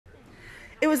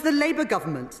It was the Labour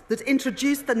government that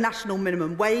introduced the national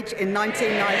minimum wage in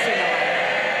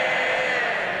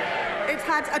 1999. It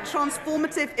had a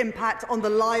transformative impact on the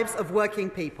lives of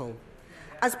working people.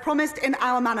 As promised in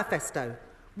our manifesto,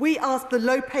 we asked the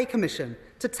Low Pay Commission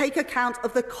to take account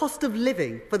of the cost of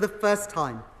living for the first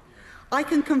time. I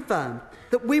can confirm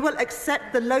that we will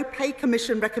accept the Low Pay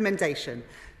Commission recommendation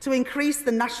to increase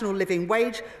the national living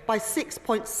wage by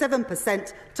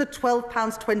 6.7% to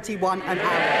 £12.21 an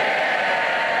hour,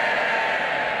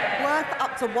 worth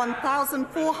up to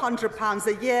 £1,400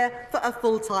 a year for a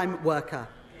full-time worker.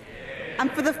 And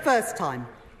for the first time,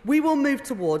 we will move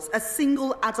towards a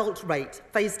single adult rate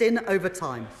phased in over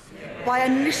time by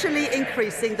initially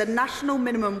increasing the national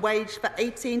minimum wage for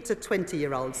 18 to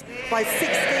 20-year-olds by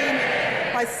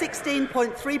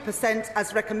 16.3%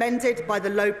 as recommended by the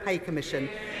Low Pay Commission,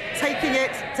 taking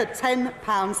it to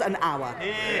 £10 an hour.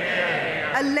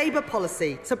 A Labour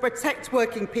policy to protect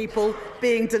working people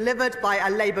being delivered by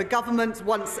a Labour government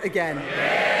once again.